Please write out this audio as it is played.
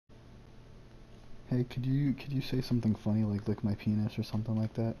Hey, could you say something funny like lick my penis or something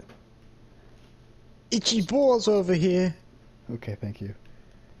like that? Itchy balls over here. Okay, thank you.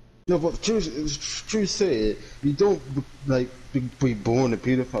 No, but true say it. You don't like be born a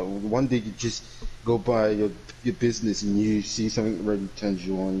pedophile. One day you just go by your business and you see something that really turns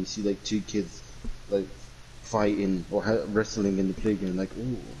you on. You see like two kids like fighting or wrestling in the playground. Like,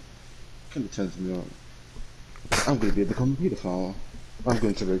 ooh, kind of turns me on. I'm gonna become a pedophile. I'm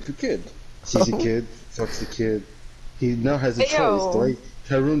going to rape the kid. Sees a kid, fucks the kid. He now has a choice. Do I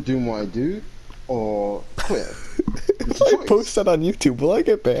carry on doing what I do or quit? If I post that on YouTube, will I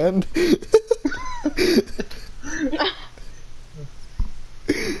get banned?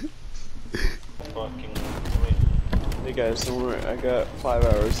 Fucking Hey guys, don't worry, I got 5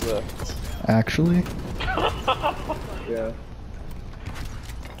 hours left. Actually? Yeah.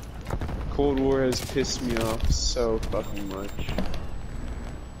 Cold War has pissed me off so fucking much.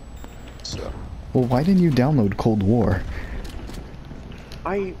 So. Well, why didn't you download Cold War?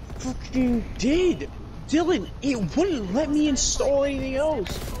 I fucking did! Dylan, it wouldn't let me install anything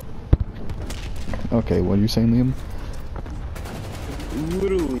else! Okay, what are you saying, Liam?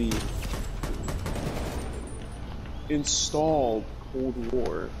 Literally installed Cold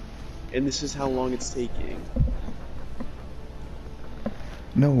War, and this is how long it's taking.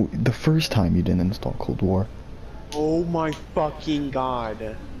 No, the first time you didn't install Cold War. Oh my fucking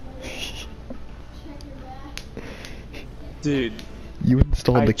god. Dude. You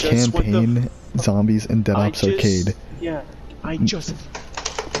installed the campaign, zombies, and Dead Ops Arcade. Yeah, I just...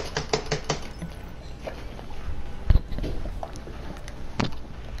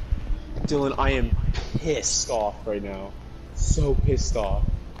 Dylan, I am pissed off right now. So pissed off.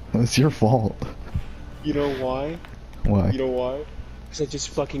 It's your fault. You know why? Why? You know why? Because I just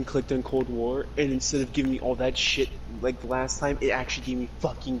fucking clicked on Cold War, and instead of giving me all that shit like last time, it actually gave me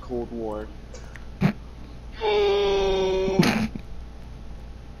fucking Cold War.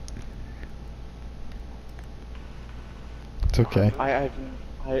 It's okay.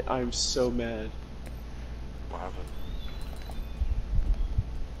 I'm so mad. what happened?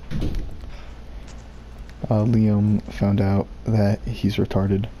 Liam found out that he's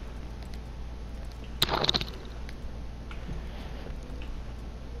retarded.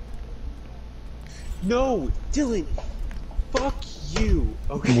 No, Dylan, fuck you.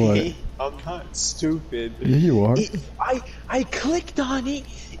 Okay, What? I'm not stupid. Yeah, you are. I clicked on it,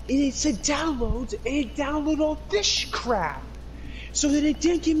 and it said downloads, and it downloaded all this crap. So then it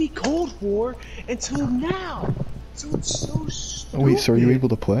didn't give me Cold War until now. So it's so stupid. Oh, wait, so are you able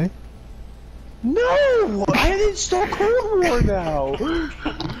to play? No! I had to install Cold War now!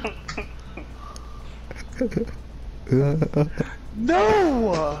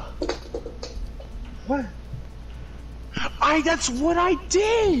 No! What? That's what I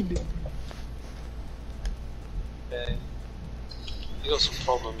did! Okay. You got some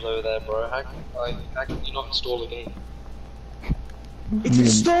problems over there, bro. How can you not install the game? It's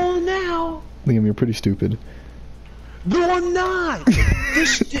installed now! Liam, you're pretty stupid. No, I'm not!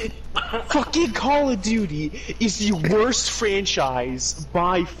 Fucking Call of Duty is the worst franchise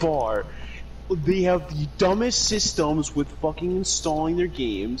by far. They have the dumbest systems with fucking installing their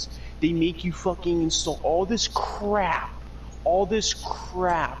games. They make you fucking install all this crap. All this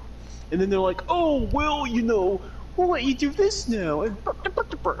crap. And then they're like, oh, well, you know, we'll let you do this now. And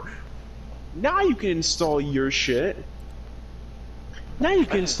now you can install your shit. Now you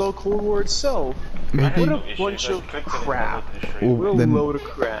can install Cold War itself. Maybe. What a bunch of crap. Well, What a then load of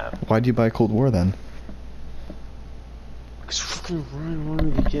crap. why'd you buy Cold War then? Because fucking Ryan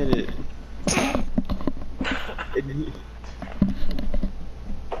wanted me to get it.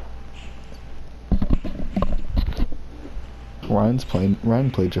 Ryan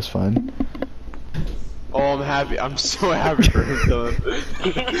played just fine. Oh, I'm happy. I'm so happy for him, Dylan.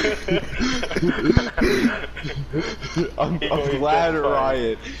 I'm glad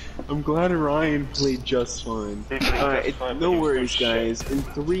Ryan. I'm glad Ryan played just fine. Alright, no worries, guys. In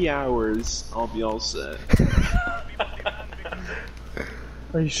 3 hours, I'll be all set.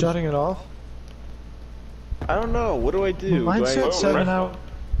 Are you shutting it off? I don't know. What do I do? Mine said Oh, 7 rest hours.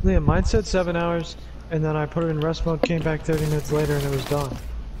 Liam, mine said 7 hours, and then I put it in rest mode, came back 30 minutes later, and it was done.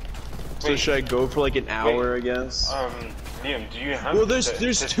 So should I go for like an hour, I guess? Liam, do you have? Well, there's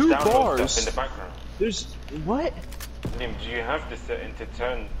to two download bars. stuff in the background? There's what? Liam, do you have the setting to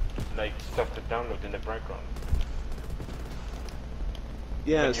turn like stuff to download in the background?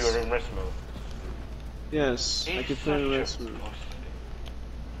 Yes. When you are in rest mode. Yes, I can play in rest mode.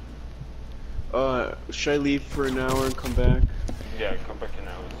 Should I leave for an hour and come back? Yeah, come back in an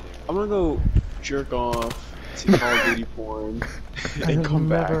hour. I'm gonna go jerk off to Call of Duty porn and come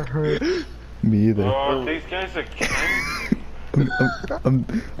back. Never heard. Me either. Oh, these guys are camp.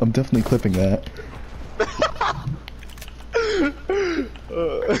 I'm definitely clipping that.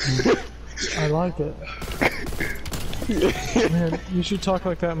 I like it. Man, you should talk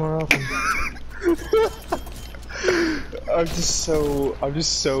like that more often. I'm just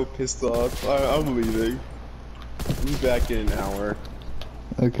so pissed off. I'm leaving. I'll be back in an hour.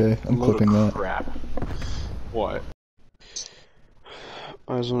 Okay, I'm clipping that. Crap. What?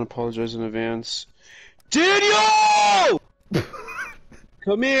 I just want to apologize in advance. Daniel!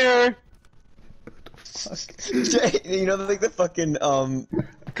 Come here! You know, like the fucking,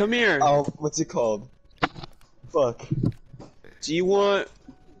 Come here! oh, what's it called? Fuck. Do you want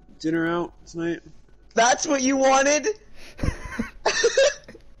dinner out tonight? That's what you wanted?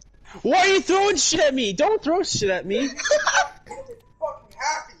 Why are you throwing shit at me? Don't throw shit at me! Fucking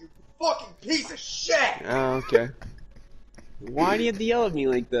happy, you fucking piece of shit! Oh, okay. Why do you have to yell at me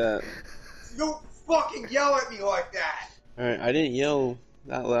like that? Don't fucking yell at me like that! Alright, I didn't yell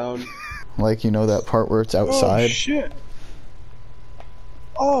that loud. Like, you know that part where it's outside? Oh shit!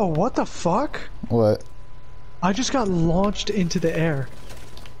 Oh, what the fuck? What? I just got launched into the air.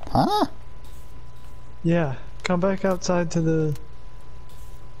 Huh? Yeah, come back outside to the...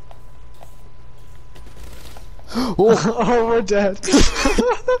 Oh! Oh, we're dead.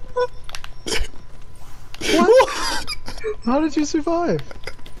 What? How did you survive?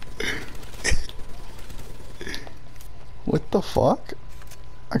 What the fuck?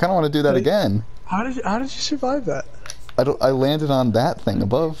 I kinda wanna do that again. How did you survive that? I landed on that thing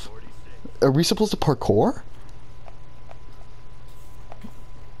above. Are we supposed to parkour?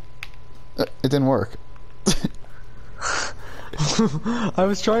 It didn't work. I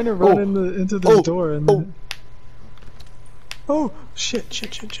was trying to run into this door and then... Oh, shit.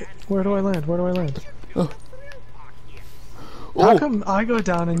 Where do I land? How come I go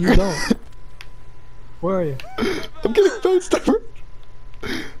down and you don't? Where are you? I'm getting bounced over.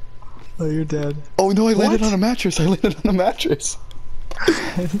 Oh, you're dead. Oh no, I landed What? on a mattress.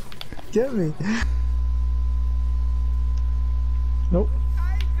 Get me. Nope.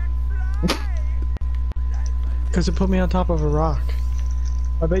 Because it put me on top of a rock.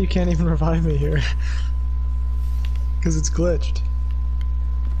 I bet you can't even revive me here. Because it's glitched.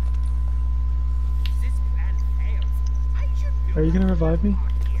 Are you gonna revive me?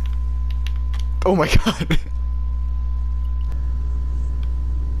 Oh my god.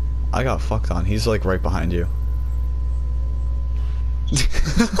 I got fucked on. He's like right behind you.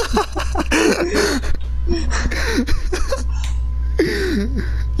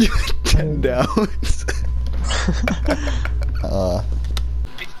 You're 10 downs.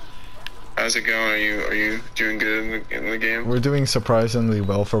 How's it going? Are you doing good in the game? We're doing surprisingly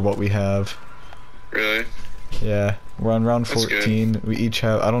well for what we have. Really? Yeah, we're on round That's 14. good. We each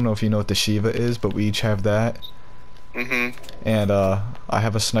have, I don't know if you know what the Shiva is, but we each have that. Mm-hmm. And I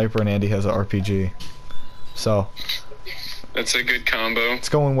have a sniper and Andy has an RPG. So That's a good combo. it's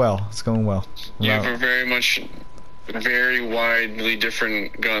going well. You have a very widely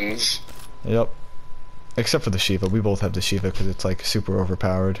different guns. Yep. Except for the Shiva. We both have the Shiva because it's like super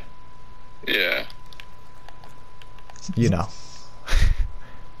overpowered. Yeah. You know. I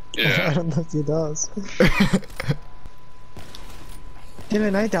Yeah. don't think he does.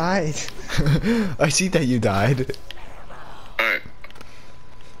 Dylan, I died. I see that you died. Alright.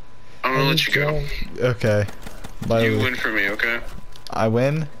 I'm gonna let you go. Okay. Bye. You win for me, okay? I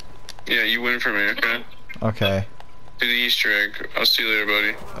win? Yeah, you win for me, okay? Okay. Do the Easter egg. I'll see you later,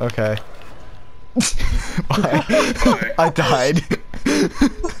 buddy. Okay. Bye. Bye. I died.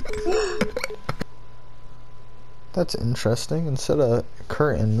 That's interesting. Instead of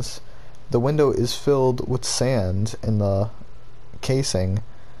curtains, the window is filled with sand in the casing.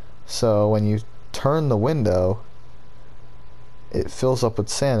 So when you turn the window, it fills up with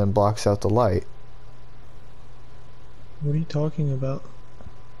sand and blocks out the light. What are you talking about?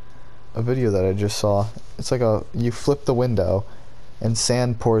 A video that I just saw. It's like you flip the window and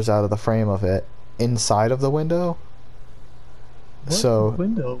sand pours out of the frame of it inside of the window. What So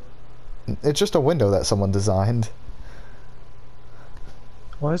window? it's just a window that someone designed.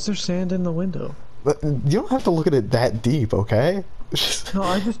 Why is there sand in the window? But you don't have to look at it that deep, okay? No,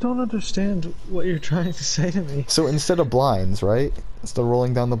 I just don't understand what you're trying to say to me. So instead of blinds, right? Instead of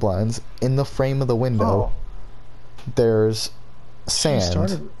rolling down the blinds, in the frame of the window, there's You sand.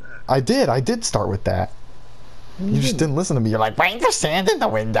 started with I did start with that. You just didn't listen to me. You're like, why is there sand in the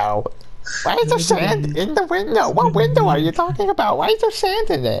window? Why is there sand in the window? What window are you talking about? Why is there sand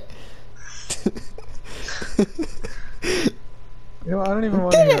in it? You know, I don't even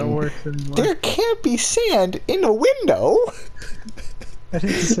want to hear how it works anymore. There can't be sand in a window. I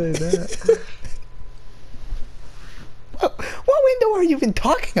didn't say that. are you even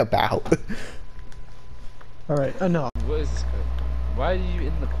talking about? Alright, enough. What is this guy? Why are you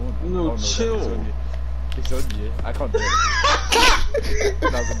in the corner? No, chill. It's on you. I can't do it.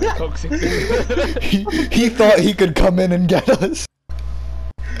 That was a bit toxic. He thought he could come in and get us.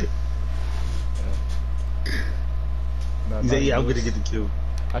 No, Yeah, I'm gonna get the kill.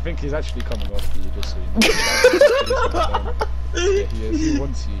 I think he's actually coming after you, just so you know. Yeah, he is. He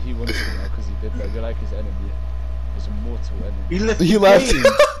wants you. He wants you now because he did that. You're like his enemy. His immortal enemy. He left. He the left. game.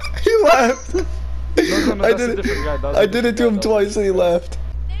 He left. No, I that's a did different guy. it. I did it to him twice and he left.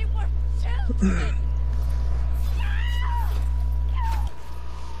 They were children.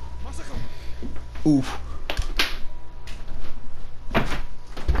 Oof.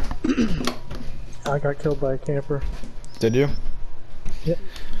 I got killed by a camper. Did you? Yep.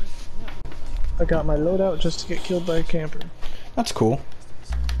 I got my loadout just to get killed by a camper. That's cool.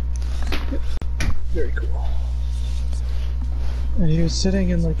 Very cool. And he was sitting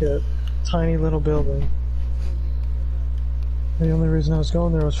in like a tiny little building. The only reason I was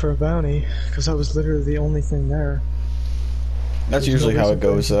going there was for a bounty, because that was literally the only thing there. That's There's no usually how reason it for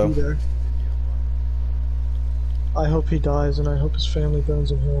him goes, to though. be there. I hope he dies, and I hope his family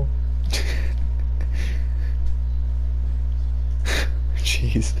burns in hell.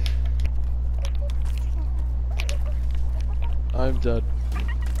 Jeez. I'm dead.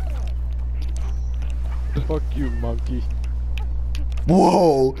 Fuck you, monkey.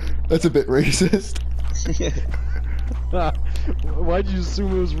 Whoa, that's a bit racist. Why'd you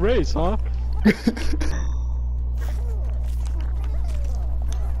assume it was race, huh?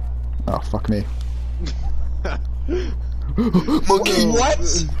 Oh, fuck me. Monkey, what?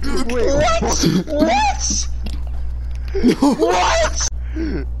 Wait, What? What?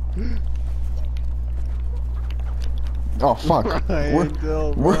 Oh, fuck.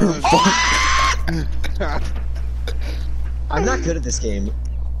 Ryan, We're fucked. I'm not good at this game.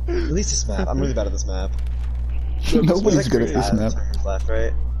 At least this map. I'm really bad at this map. Nobody's good at this map. 2 turns left,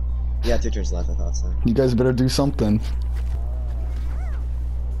 right? Yeah, 2 turns left, I thought so. You guys better do something.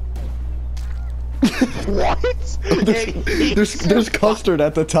 What? There's custard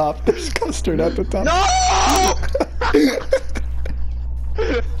at the top. There's custard at the top.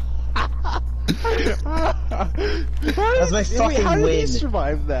 That was my fucking How did win. he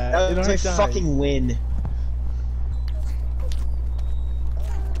survive that? That in was our my time? fucking win.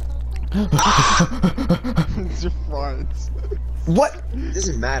 It's your farts. What? It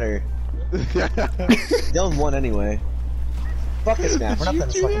doesn't matter. Dylan won anyway. Fuck this map. We're not playing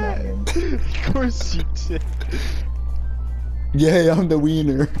this fucking map again. Of course you did. Yay, I'm the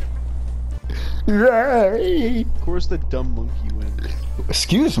wiener. Yay. Of course the dumb monkey wins.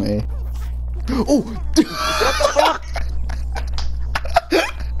 Excuse me. Oh!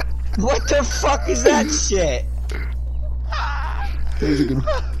 What the fuck is that shit? That was a good one.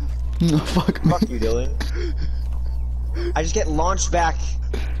 Oh, fuck me. Fuck you, Dylan. I just get launched back.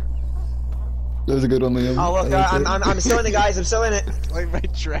 That was a good one, Liam. Oh look, I'm still in it, guys. I'm still in it. Like my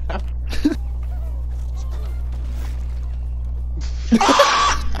trap.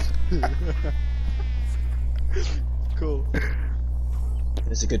 Cool.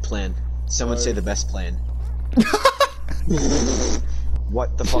 It's a good plan. Some would say the best plan.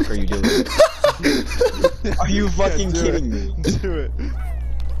 What the fuck are you doing? Are you fucking do kidding me? Do it.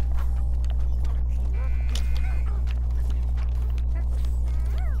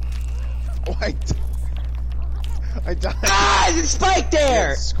 What? I died. Ah, there's a spike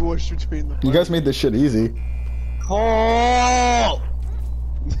there! Squished between the. You guys made this shit easy. Oh!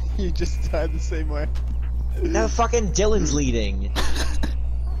 You just died the same way. Now fucking Dylan's leading.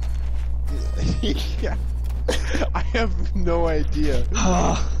 Yeah. I have no idea.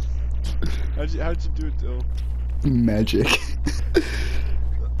 How'd you do it, Dill? Magic.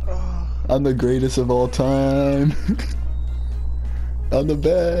 I'm the greatest of all time. I'm the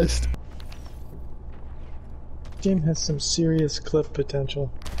best. Game has some serious clip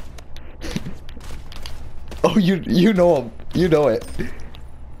potential. Oh, you know him. You know it.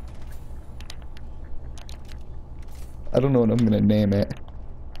 I don't know what I'm gonna name it.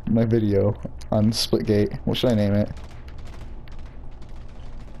 My video on Splitgate. What should I name it?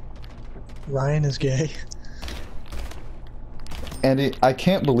 Ryan is gay. Andy, I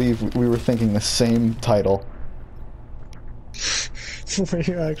can't believe we were thinking the same title. Were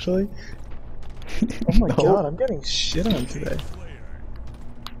you actually? Oh my No. god, I'm getting shit on today.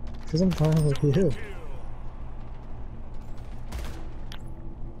 Because I'm playing with you.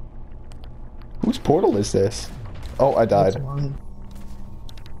 Whose portal is this? Oh, I died. That's mine.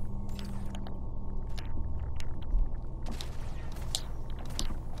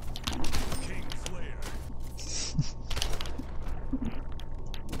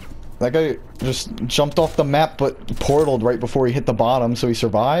 That guy just jumped off the map but portaled right before he hit the bottom, so he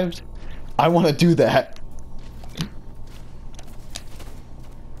survived. I want to do that.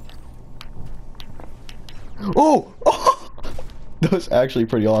 Oh! Oh! That was actually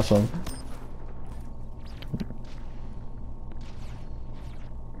pretty awesome.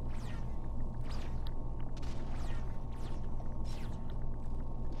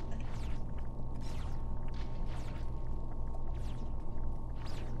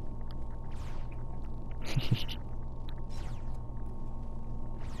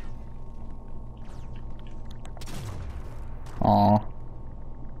 Aw.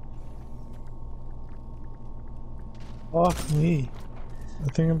 Fuck me. I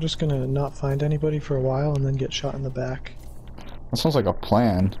think I'm just gonna not find anybody for a while and then get shot in the back. That sounds like a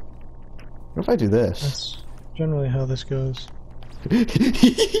plan. What if I do this? That's generally how this goes. I'm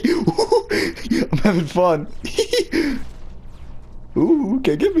having fun. Ooh,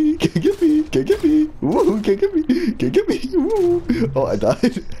 can't get me, can't get me, can't get me. Ooh, can't get me, can't get me. Ooh. Oh, I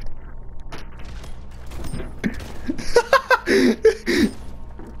died.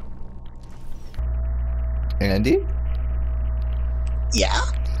 Andy? Yeah?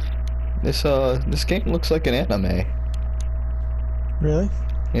 This game looks like an anime. Really?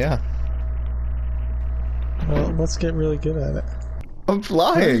 Yeah. Well, let's get really good at it. I'm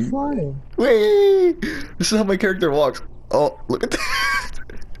flying. I'm flying. Whee! This is how my character walks. Oh, look at that.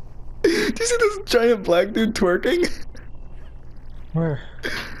 Do you see this giant black dude twerking? Where?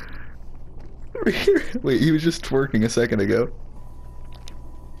 Right here. Wait, he was just twerking a second ago.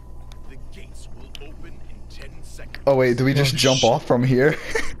 The gates will open in 10 seconds. Oh wait, do we just jump off from here?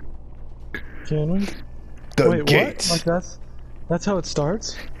 Can we? The Wait, gates. what? Like that's how it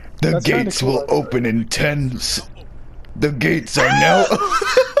starts? The That's kinda gates cool. will open in 10. The gates are now.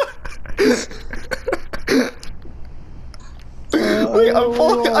 Wait, I'm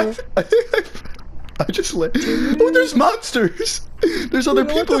falling. I just let. Oh, there's monsters. There's other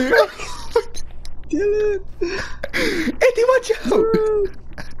people here. Dylan! Andy, watch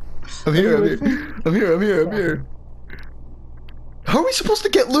out! I'm here, I'm here. I'm here, I'm here, I'm here. How are we supposed to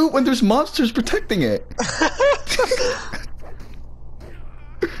get loot when there's monsters protecting it?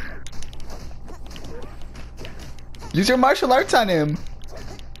 Use your martial arts on him.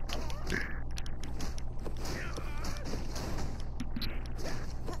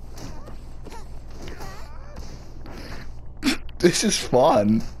 This is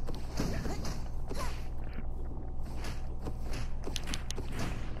fun.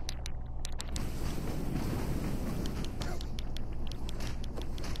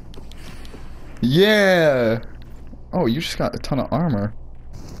 Yeah. Oh, you just got a ton of armor.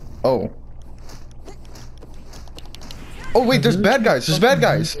 Oh. Oh wait, there's bad guys. There's bad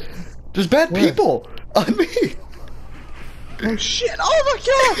guys. There's bad people on me. Oh shit! Oh my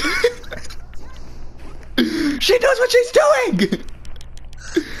god! She knows what she's doing.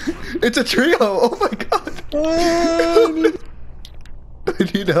 It's a trio. Oh my god. I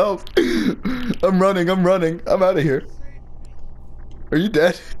need help. I'm running. I'm running. I'm out of here. Are you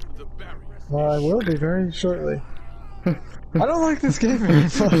dead? I will be very shortly. I don't like this game very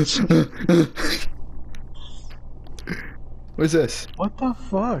much. What's this? What the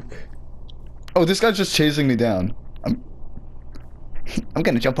fuck? Oh, this guy's just chasing me down. I'm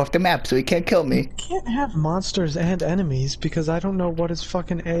gonna jump off the map so he can't kill me. You can't have monsters and enemies because I don't know what is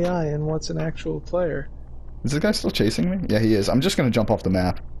fucking AI and what's an actual player. Is this guy still chasing me? Yeah, he is. I'm just gonna jump off the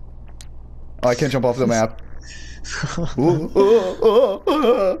map. Oh, I can't jump off the map.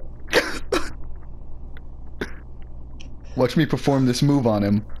 Watch me perform this move on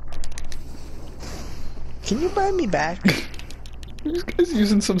him. Can you buy me back? This guy's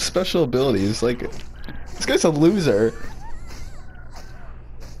using some special abilities. Like, this guy's a loser.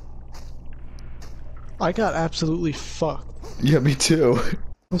 I got absolutely fucked. Yeah, me too.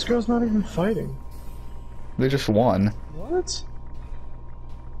 This girl's not even fighting. They just won. What?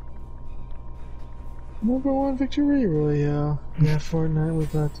 Number 1 victory royale. Yeah, Fortnite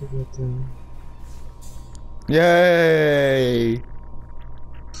was about to get them. Yay!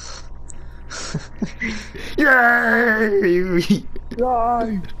 Yay! Yay!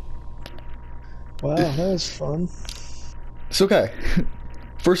 Wow, that was fun. It's okay.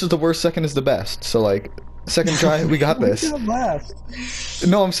 First is the worst, second is the best. So like, second try, we got this. We got last.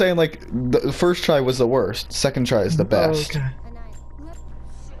 No, I'm saying like, the first try was the worst. Second try is the best. Okay.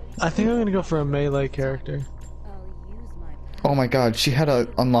 I think I'm gonna go for a melee character. Oh my god, she had a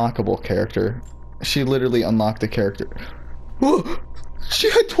unlockable character. She literally unlocked a character. She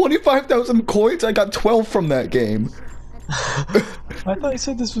had 25,000 coins. I got 12 from that game. I thought you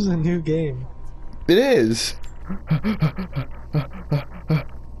said this was a new game. It is.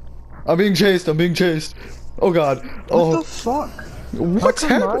 I'm being chased. I'm being chased. Oh god. Oh. What the fuck? What's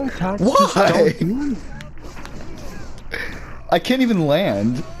happening? Why? I can't even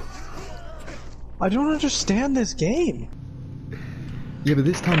land. I don't understand this game. Yeah, but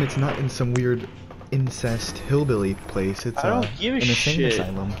this time it's not in some weird incest hillbilly place. It's I don't give a an insane shit.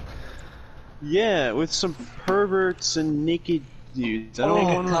 asylum. Yeah, with some perverts and naked dudes. I don't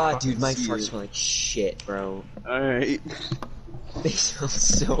Oh want god, dude, my farts smell like shit, bro. Alright. They smell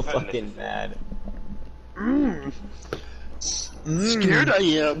so fucking bad. Scared I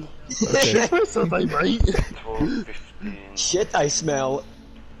am. Shit myself, I might. 12, 15. Shit, I smell.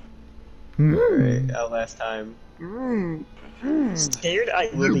 Alright, that last time. Scared I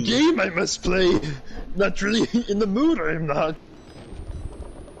will. New game I must play. Not really in the mood, I am not.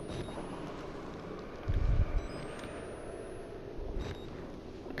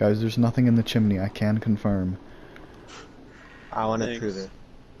 Guys, there's nothing in the chimney. I can confirm. I want to prove it.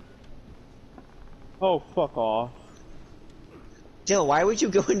 Oh, fuck off. Jill, why would you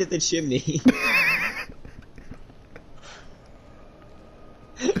go into the chimney?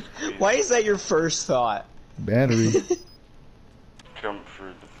 Why is that your first thought? Battery. Jump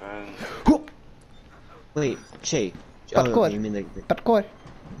through the fence. Wait, Shay. Parkour. Oh, you mean the Parkour.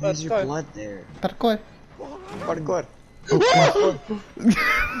 There's your blood there. Parkour. Parkour.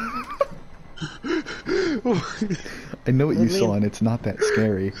 I know what you saw, and it's not that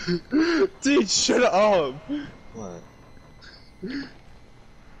scary. Dude, shut up! What?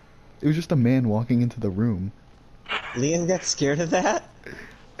 It was just a man walking into the room. Liam got scared of that?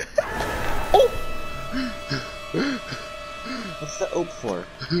 What's the oak for?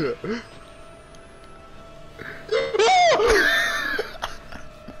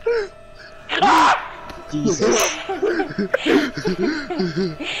 Jesus.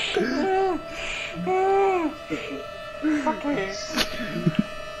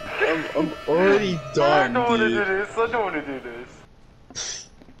 I'm already done, I don't wanna dude. do this. I don't wanna do this.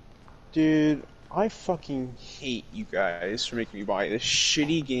 Dude, I fucking hate you guys for making me buy this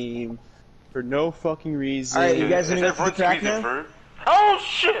shitty game for no fucking reason. Alright, you guys Is gonna go for the everyone crack squeezing now? through? Oh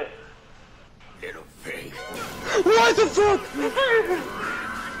shit! Little thing. What the fuck?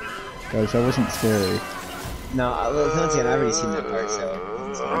 Guys, that wasn't scary. No, once again, I've already seen that part, so.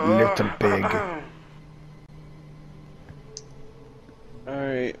 Little big.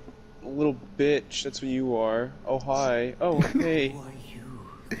 Alright, little bitch, that's what you are. Oh, hi. Oh, hey.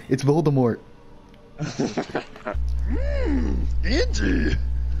 It's Voldemort. Andy!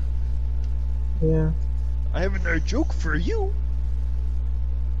 Yeah. I have another joke for you.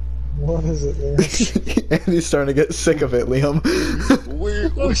 What is it, Liam? And he's starting to get sick of it, Liam.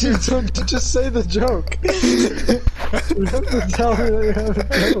 Just say the joke. You have to tell me that you have a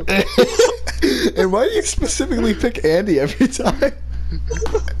joke. And why do you specifically pick Andy every time?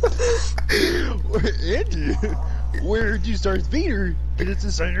 Andy, where do Darth Vader get his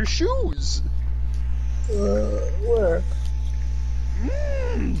designer shoes? Where?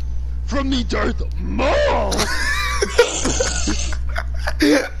 From the Darth Maul!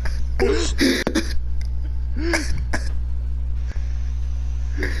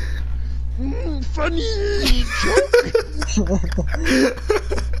 Funny joke!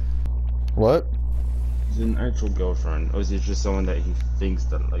 What? Is it an actual girlfriend, or is it just someone that he thinks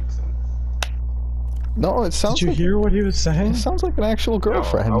that likes him? No, it sounds Did you like... hear what he was saying? It sounds like an actual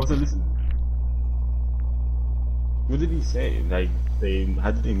girlfriend. No, I wasn't listening. What did he say? Like,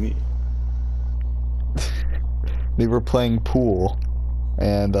 how did they meet? They were playing pool,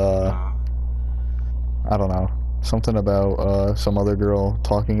 and I don't know, something about some other girl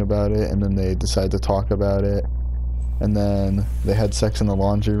talking about it, and then they decided to talk about it, and then they had sex in the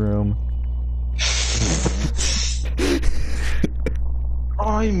laundry room. Oh,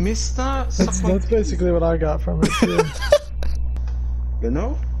 I missed that? That's basically what I got from it too. You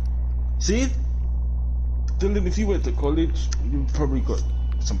know? See? Dylan, if you went to college, you probably got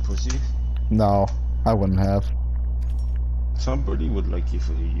some pussy. No, I wouldn't have. Somebody would like you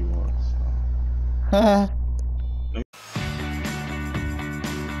for who you are. Haha.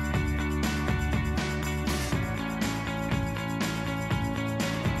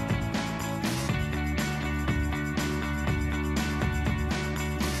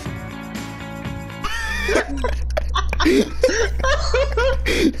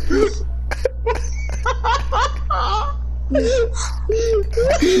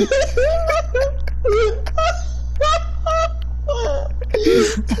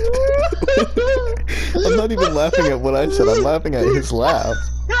 I'm not even laughing at what I said, I'm laughing at his laugh.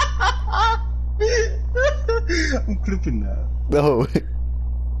 I'm clipping that. No.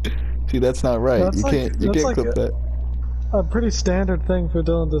 See, that's not right. That's You like- can't that's clip like that. a pretty standard thing for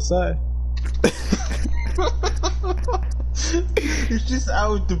Dylan to say. It's just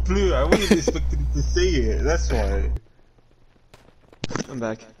out of the blue. I wasn't expecting to say it. That's why. I'm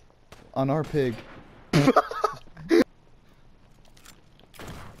back. On our pig.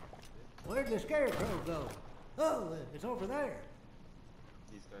 Where'd the scarecrow go? Oh, it's over there.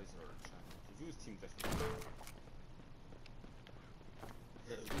 These guys are confused team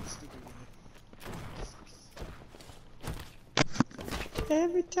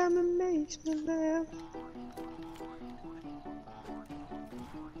Every time it makes me laugh.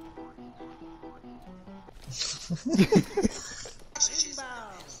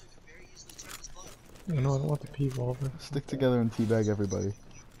 You know, I don't want the pee over. Stick together and teabag everybody.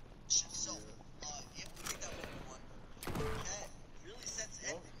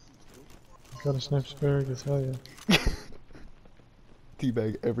 Got a sniper asparagus, hell yeah.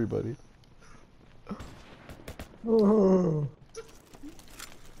 Teabag everybody. Oh.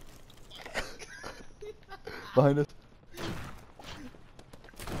 Behind us.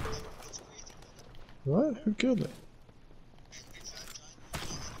 What? Who killed it?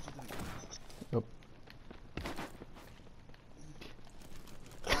 Yep.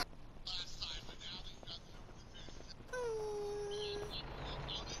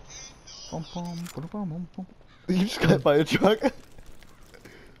 You just got hit by a truck.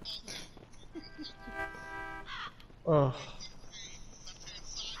 Oh.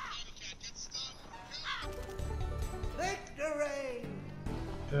 Victory!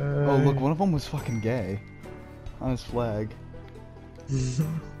 Oh look, one of them was fucking gay. On his flag.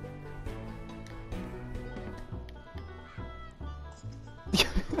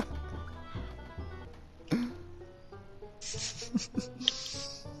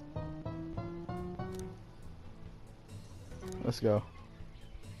 Let's go.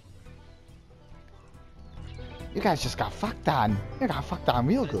 You guys just got fucked on. You got fucked on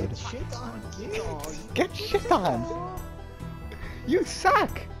real good. Get shit on. You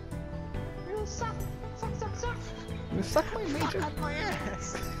suck. You suck. Suck, suck, suck. You suck my major. Suck my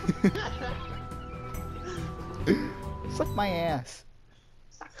ass. Suck my ass.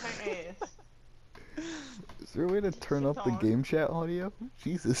 Suck my ass. Is there a way to turn up the game chat audio?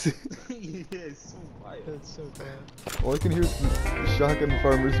 Jesus. Yes, that's so bad. All I can hear is Shotgun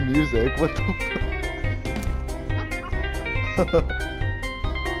Farmer's music. What the fuck?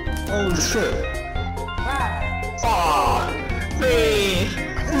 Oh shit. 5, 4, 3,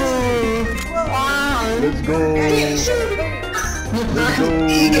 2, 1. Let's go.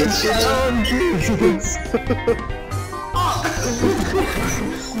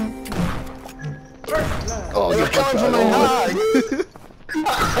 Oh, you're coming from my heart.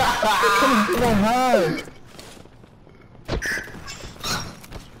 Coming from my heart.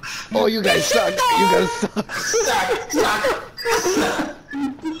 Oh, you guys suck. You guys suck. Suck.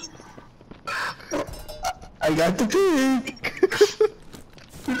 I got the pig.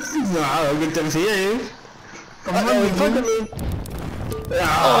 Wow, good to see you. Come on, fuck me.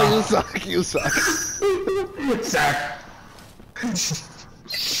 Oh, you suck. You suck. Suck.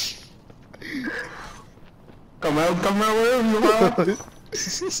 Come out, wherever you are.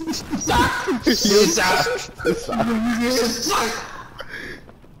 Suck. You suck. You suck. You suck.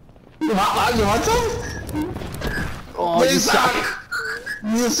 You want some? Oh, you suck.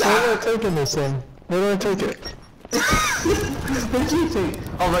 You suck. Where am I taking this thing? Where do I take it? What do you think?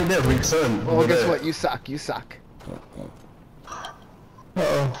 Oh, right there, return. Oh, guess what? You suck. You suck.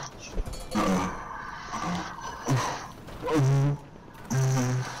 Uh-oh.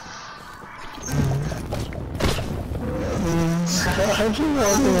 How'd you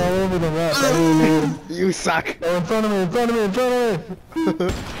walking all over the map? You suck. Oh, in front of me, in front of me, in front of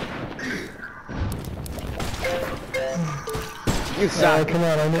me! You suck. Come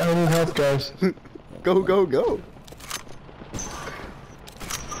on, I need help, guys. Go, go, go.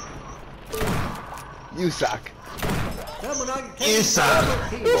 You suck. You suck.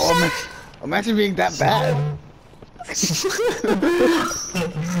 Oh, imagine being that bad. You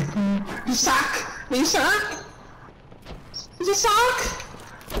suck. You suck. You suck.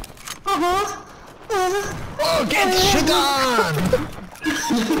 Oh, get shit on.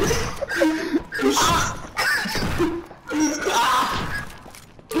 You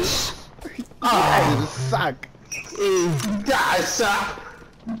suck. You guys suck.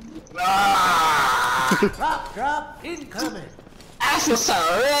 Drop, incoming. After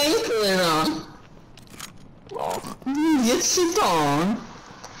sorry, you know. Get shit on.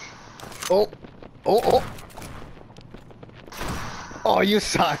 Oh, oh, oh. Oh, you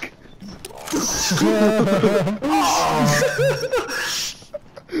suck.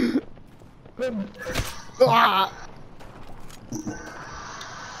 Ah.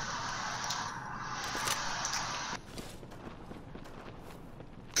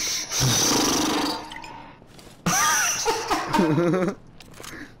 I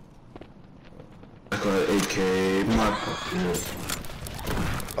got an AK.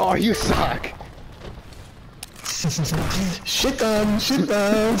 Oh, you suck. Shit on, shit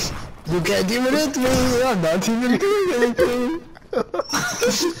on. You can't even hit me. I'm not even doing anything.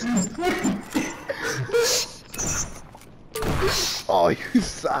 Oh, you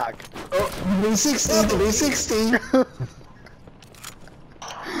suck. Oh, 360, 360.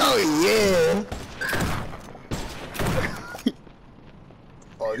 Oh yeah.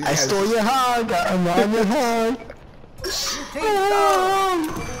 Oh, I stole your hog. I'm on your hog.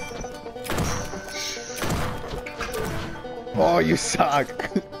 Oh, you suck.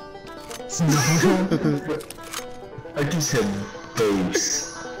 I just said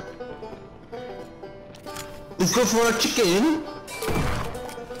babes. Let's go for a chicken.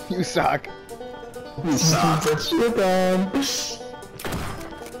 You suck. You suck. That's shit on.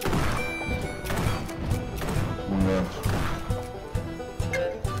 No.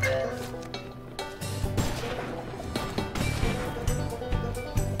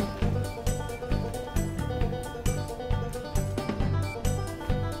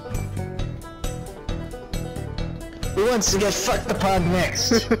 Who wants to get fucked upon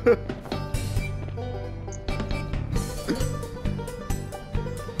next?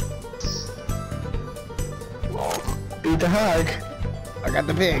 Beat the hog. I got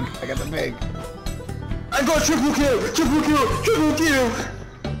the pig. I got the pig. I got triple kill! Triple kill! Triple kill!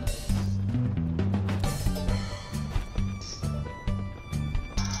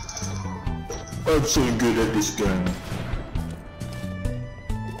 I'm so good at this gun.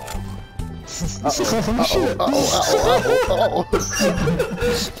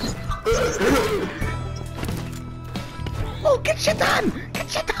 Oh, get shit done! Get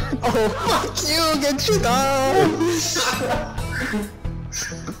shit done! Oh, fuck you! Get shit on!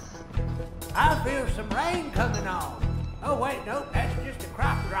 I feel some rain coming on. Oh wait, no, that's just a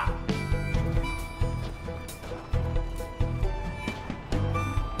crop drop.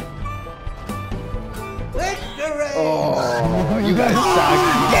 Victory! Oh, you guys suck.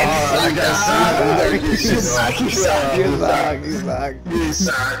 You suck. You suck. You suck. You suck. You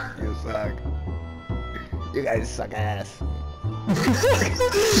suck. You suck. You guys suck ass.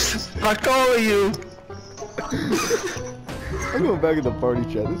 Fuck all of you! I'm going back in the party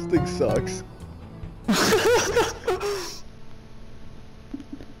chat. This thing sucks.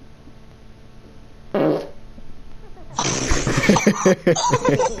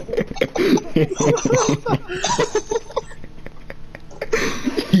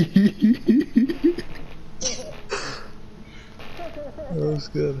 That was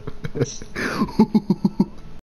good.